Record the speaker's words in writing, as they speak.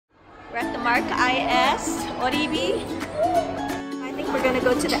We're at the Mark IS Oribi. I think we're gonna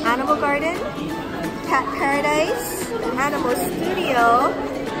go to the animal garden, cat paradise, the animal studio,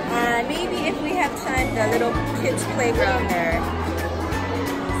 and maybe if we have time, the little kids playground there.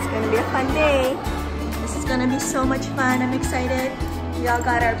 It's gonna be a fun day. This is gonna be so much fun. I'm excited. We all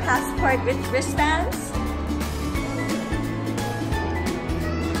got our passport with wristbands.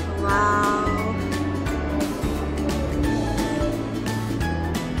 Wow.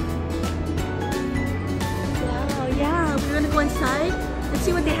 Wow, yeah, we're gonna go inside. Let's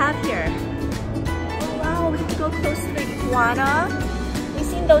see what they have here. Oh wow, we have to go close to the iguana. We've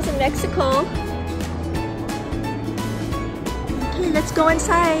seen those in Mexico. Okay, let's go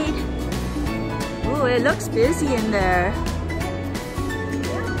inside. Oh, it looks busy in there.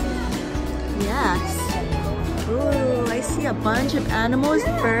 Yes. Oh, I see a bunch of animals,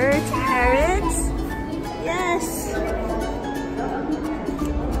 birds, parrots. Yes.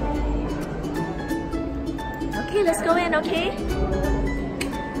 Okay, let's go in, okay?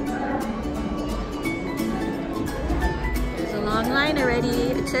 There's a long line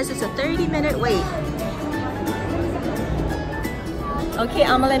already. It says it's a 30-minute wait. Okay,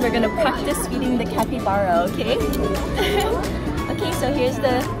 Amalin, we're gonna practice feeding the capybara, okay? Okay, so here's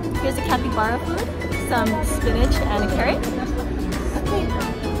the capybara food. Some spinach and a carrot. Okay,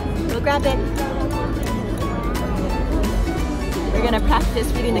 we'll grab it. We're gonna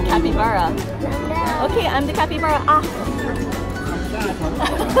practice feeding the capybara. Okay, I'm the capybara. Ah!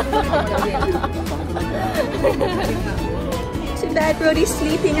 Too bad Brody's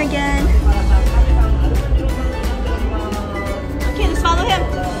sleeping again. Okay, let's follow him.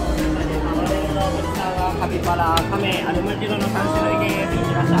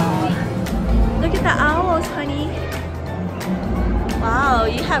 Look at the owls, honey. Wow,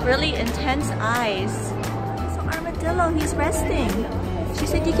 you have really intense eyes. So Armadillo, he's resting. She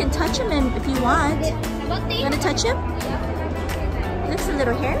said you can touch him if you want. You want to touch him? He looks a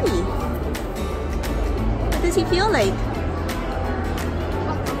little hairy. What does he feel like?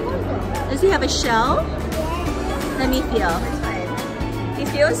 Does he have a shell? Let me feel. He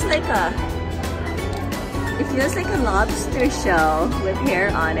feels like a lobster shell with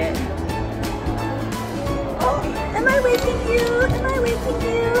hair on it. Oh, am I waking you? Am I waking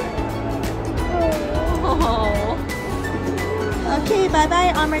you? Oh. Okay,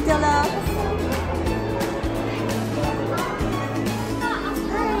 bye-bye, Armadillo.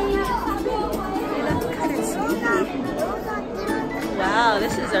 You look kind of sleepy. Wow,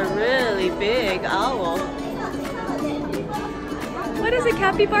 this is a really big owl. What is a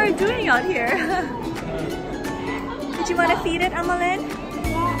capybara doing out here? Did you want to feed it, Amalin?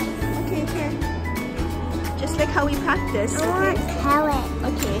 Yeah. Okay, here. Just like how we practice. I want carrot.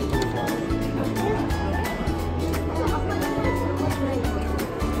 Okay.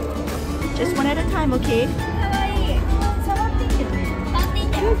 Just one at a time, okay?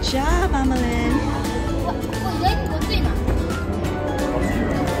 Good job, Amalin.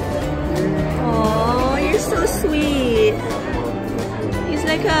 Oh, you're so sweet. He's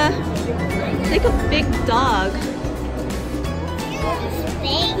like a big dog.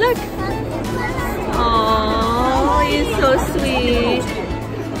 Look. Oh, he's so sweet.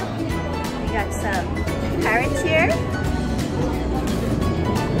 We got some parrots here.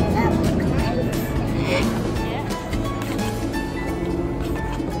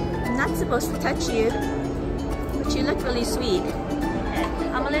 I'm not supposed to touch you, but you look really sweet.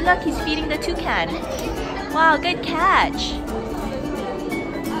 Amalin, look, he's feeding the toucan. Wow, good catch.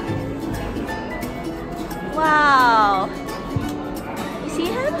 Wow. You see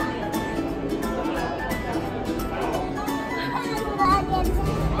him?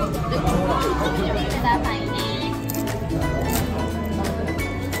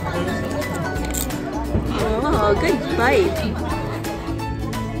 Oh, good bite.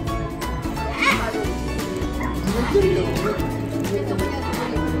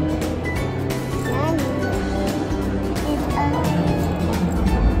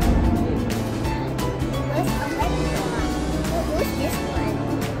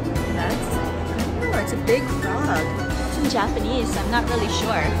 It's a big frog. It's in Japanese, I'm not really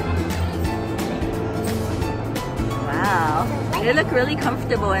sure. Wow, they look really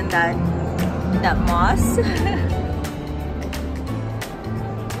comfortable in that moss.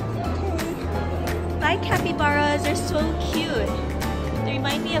 Bye, capybaras, they're so cute. They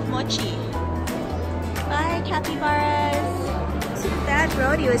remind me of Mochi. Bye, capybaras. So that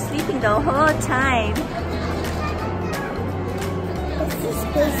Brody was sleeping the whole time.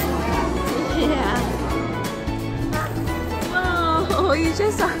 Yeah. Whoa, he's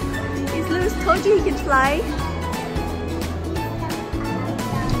loose. Told you he could fly.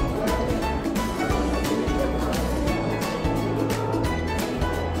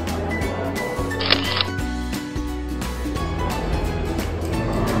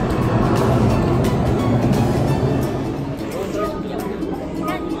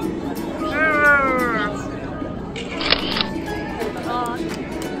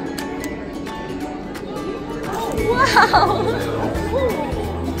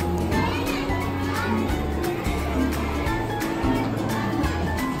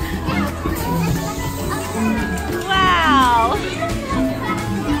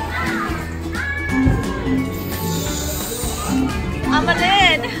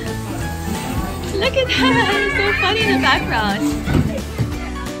 It's so funny in the background.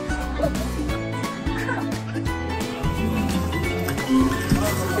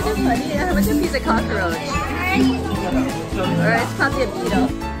 Isn't it funny? Look at a piece of cockroach. Or it's probably a beetle.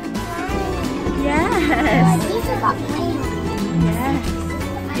 Yes. Yes.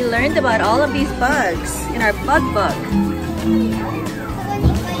 We learned about all of these bugs in our bug book.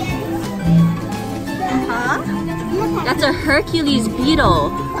 Huh? That's a Hercules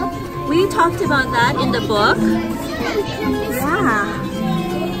beetle. We talked about that in the book. Yeah.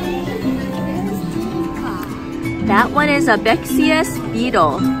 That one is a Bexius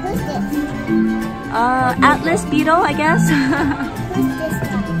beetle. Atlas beetle, I guess.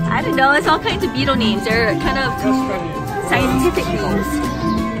 I don't know. It's all kinds of beetle names. They're kind of scientific names.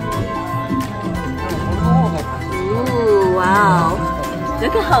 Ooh, wow.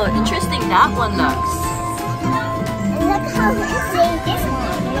 Look at how interesting that one looks. Look how interesting this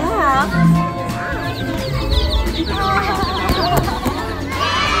one. Yeah.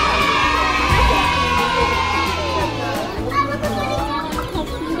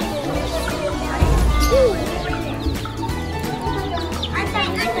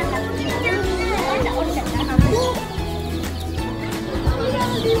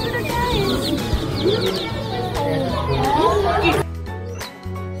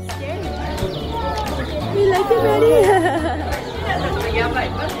 You like it, Brody?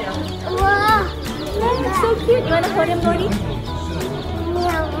 Wow. That's so cute. You want to hold him, Brody?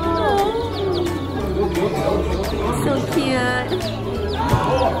 So cute.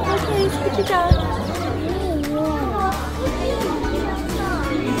 Okay, put it down.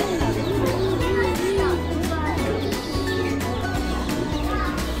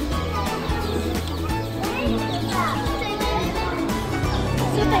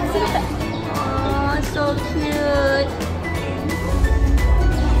 Oh, so cute.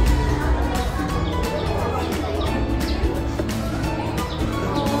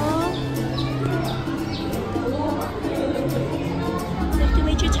 You have to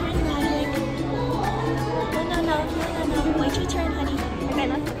wait your turn, Roderick. No. Wait your turn, honey. Okay,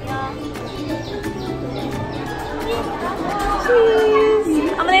 let's go. Cheese.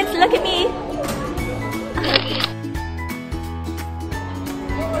 Amalin, look at me.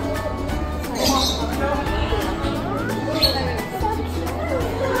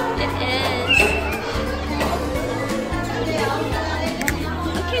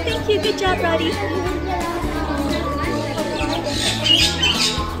 Good job, Brody.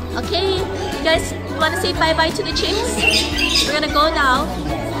 Okay, you guys want to say bye-bye to the chicks? We're gonna go now.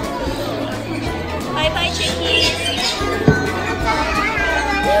 Bye-bye, chickies.